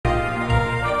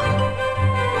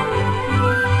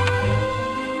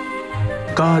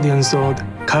guardian sword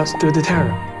cuts through the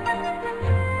terror.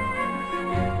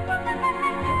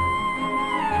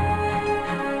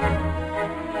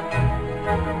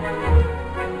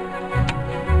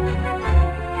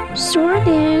 Sword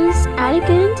is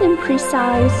elegant and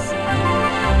precise.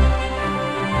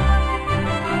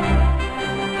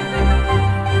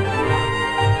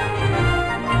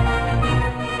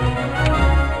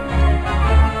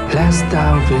 Let's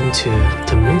delve into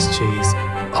the mysteries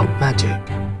of magic.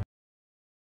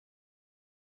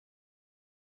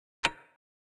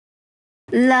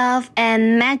 Love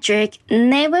and magic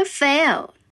never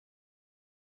fail.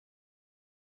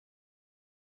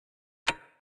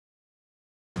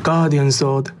 Guardian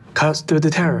sword cuts through the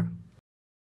terror.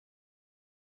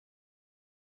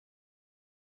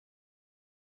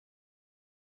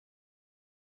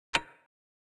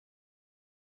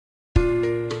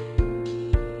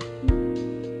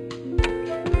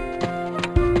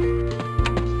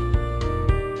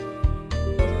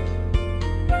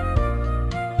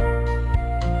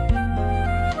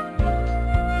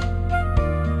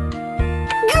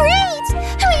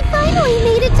 We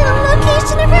made it to the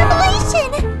location of revelation!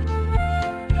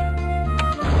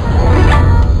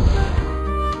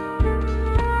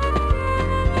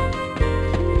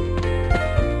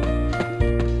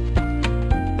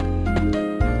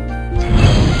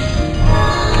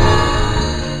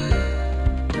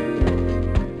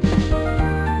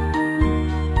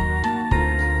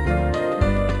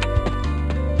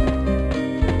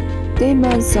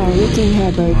 Demons are wreaking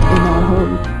havoc in our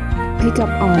home. Pick up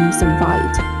arms and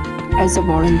fight. As a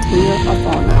volunteer of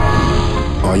honor.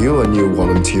 Are you a new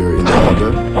volunteer in the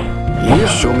order? You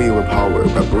show me your power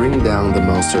by bringing down the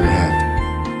monster head.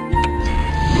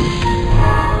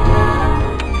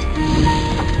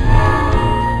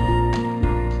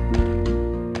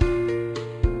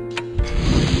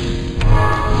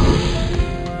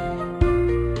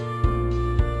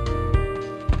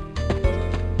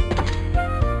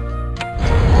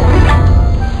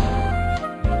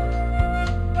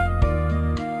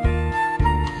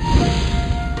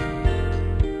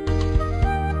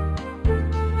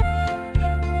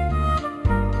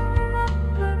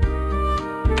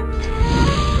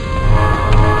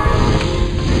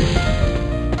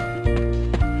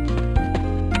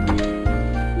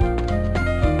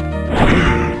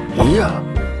 Yeah.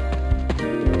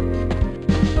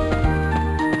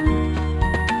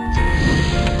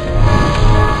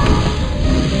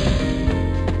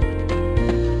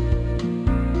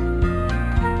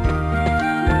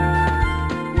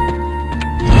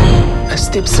 A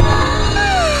step.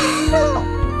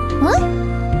 What?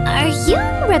 Are you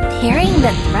repairing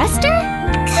the thruster?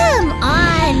 Come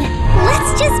on!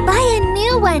 Let's just buy a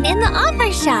new one in the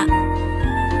offer shop.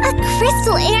 A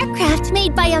crystal aircraft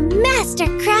made by a master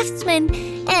craftsman,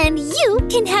 and you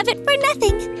can have it for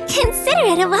nothing. Consider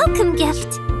it a welcome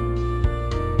gift.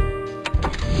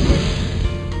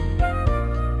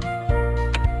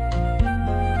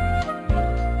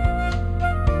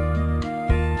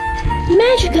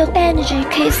 Magical energy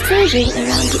keeps surging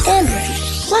around the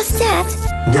emerald. What's that?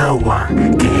 No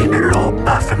one can interlope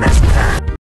Baphomet's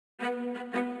plan.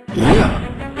 Yeah.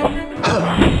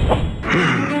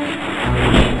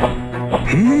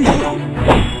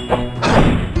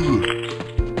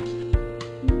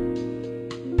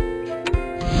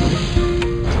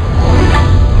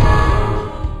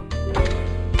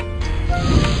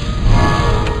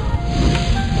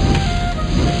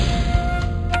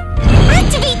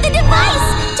 Activate the device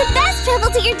to fast travel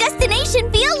to your destination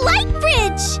via light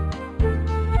bridge.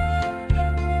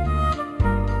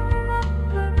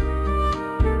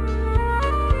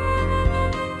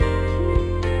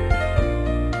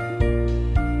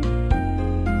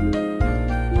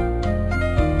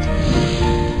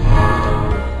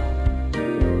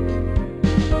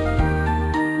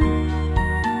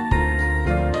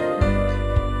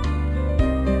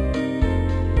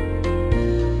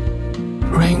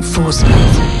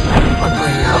 Reinforcements are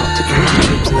going out into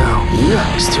troops now.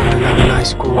 Yeah. Still another night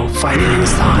school fighting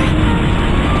inside.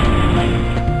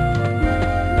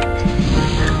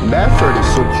 Bedford is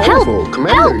so powerful.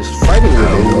 Commander is fighting with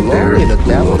him alone in the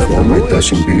depth of the woods.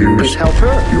 Please help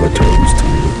her. You are toast,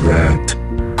 rat.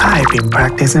 I've been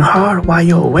practicing hard while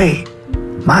you're away.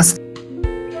 Must.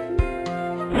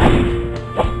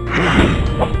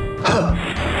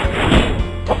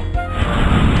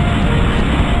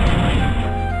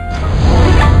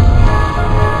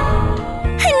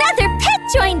 Another pet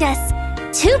joined us.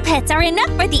 2 pets are enough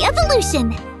for the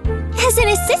evolution. As an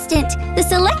assistant, the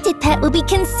selected pet will be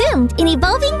consumed in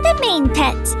evolving the main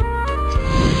pet.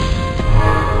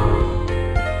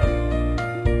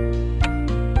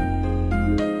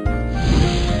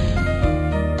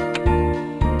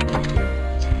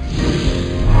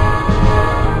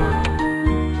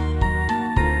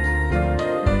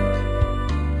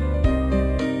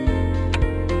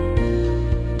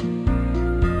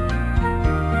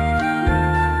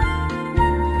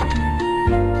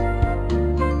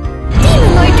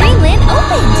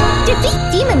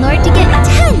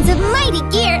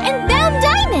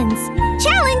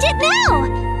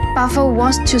 Buffer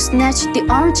wants to snatch the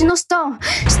original star.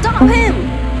 Stop him!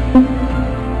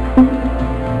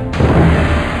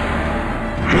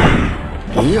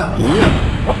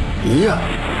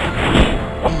 Yeah.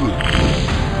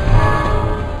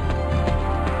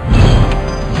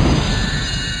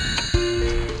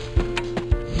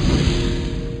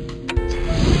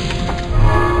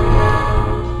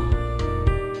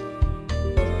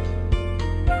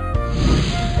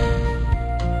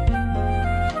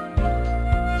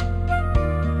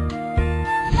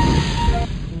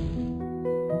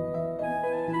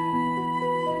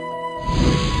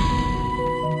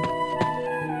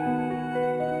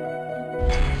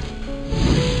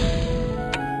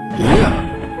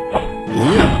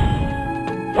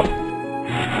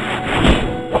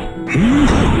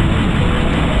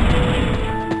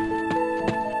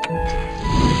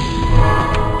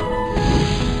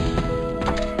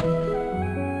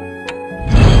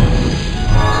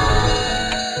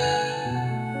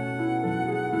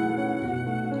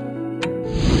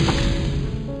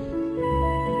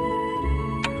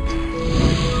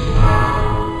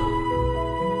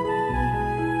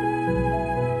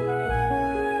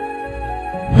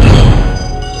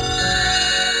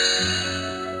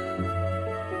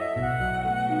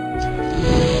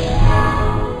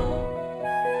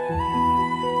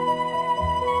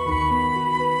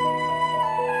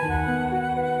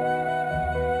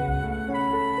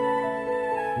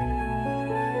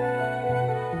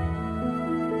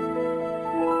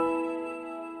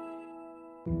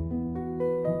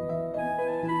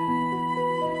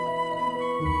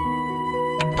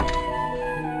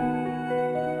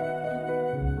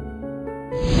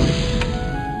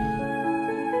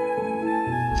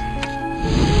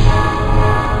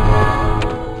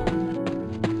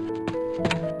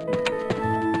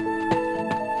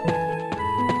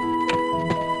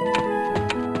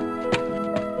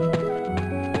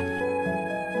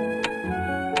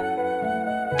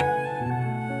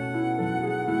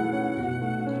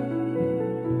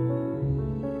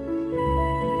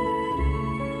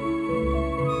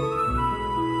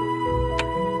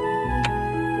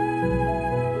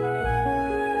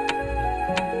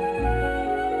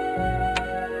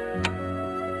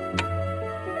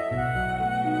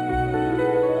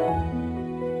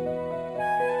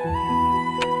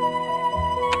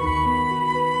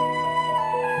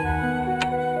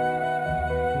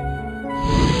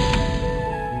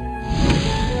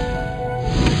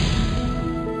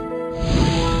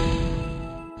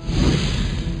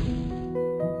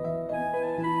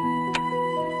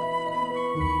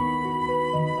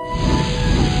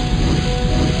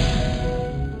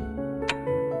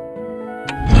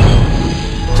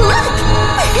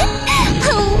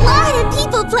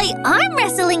 Play arm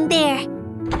wrestling there.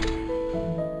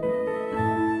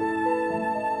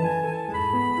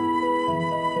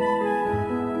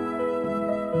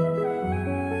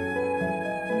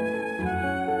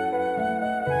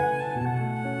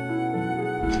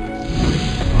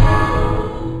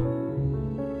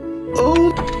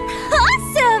 Oh,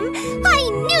 Awesome! I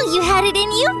knew you had it in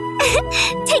you.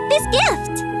 Take this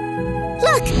gift.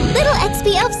 Look, little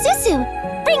XP of Susu.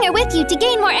 Bring her with you to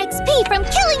gain more XP from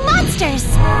killing monsters!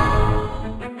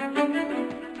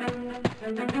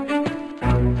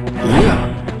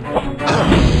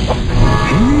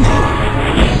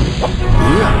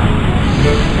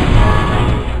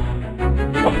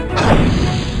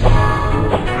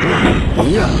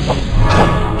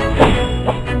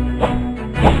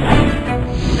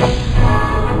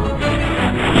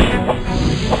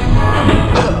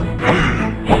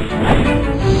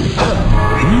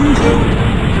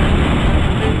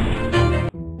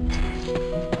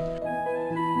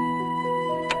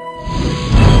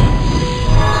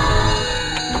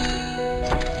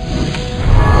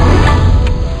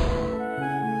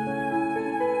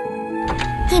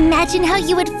 Imagine how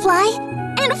you would fly,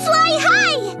 and fly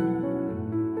high!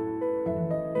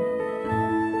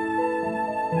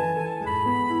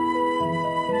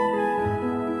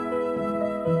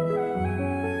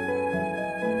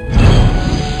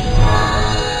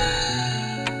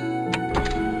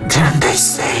 Didn't they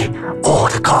say all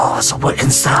the cars were in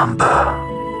Samba?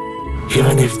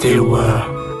 Even if they were,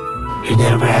 you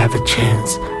never have a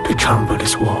chance to trample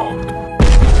this world.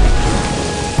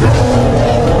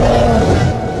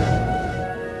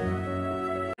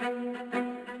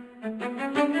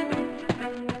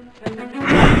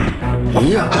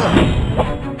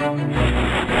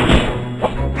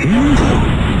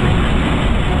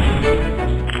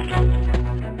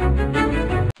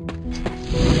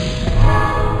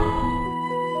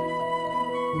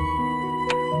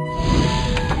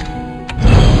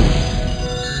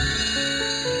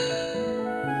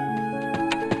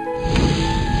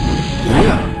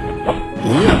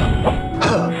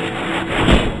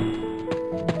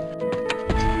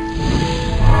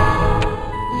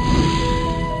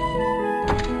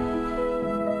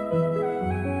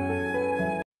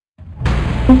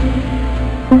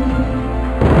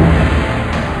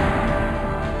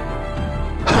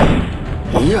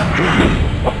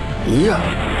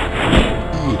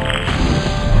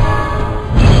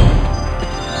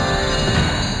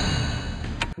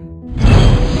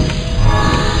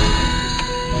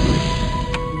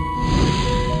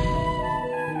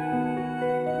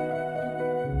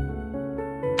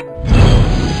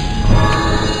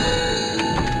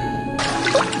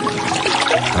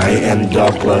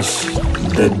 Douglas,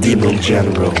 the Demon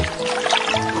General.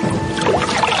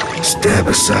 Step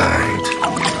aside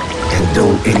and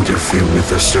don't interfere with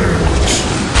the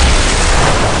search.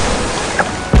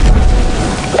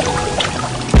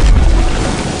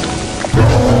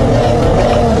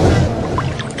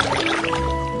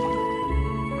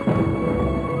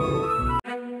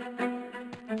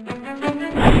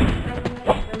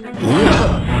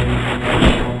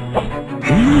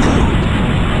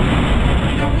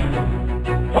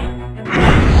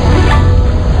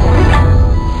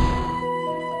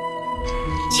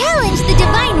 Challenge the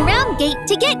Divine Realm Gate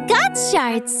to get Gods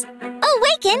Shards!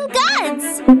 Awaken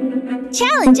Gods!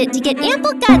 Challenge it to get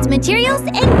ample Gods materials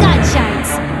and God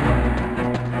Shards!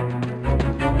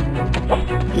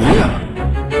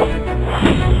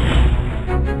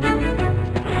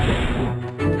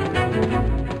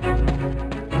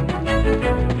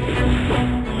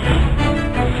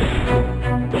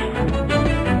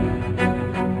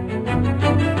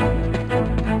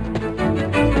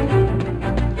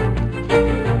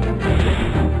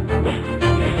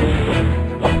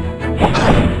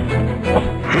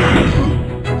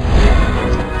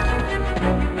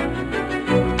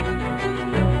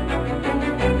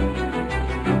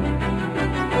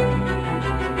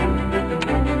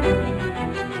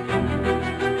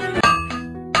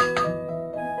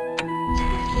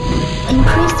 In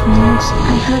Christmas,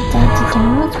 I heard that the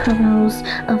direct purpose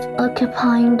of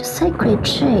occupying the sacred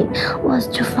tree was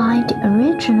to find the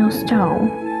original stone.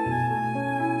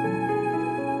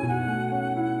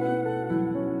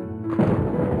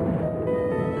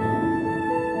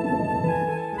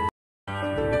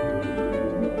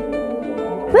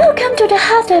 Welcome to the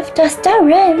heart of the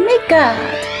story,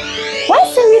 Midgard.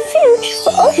 Once a refuge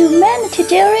for all humanity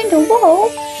during the war.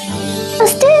 A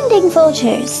standing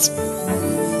fortress.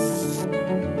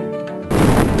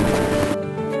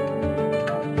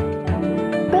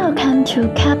 Welcome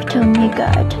to Capital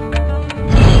Midgard.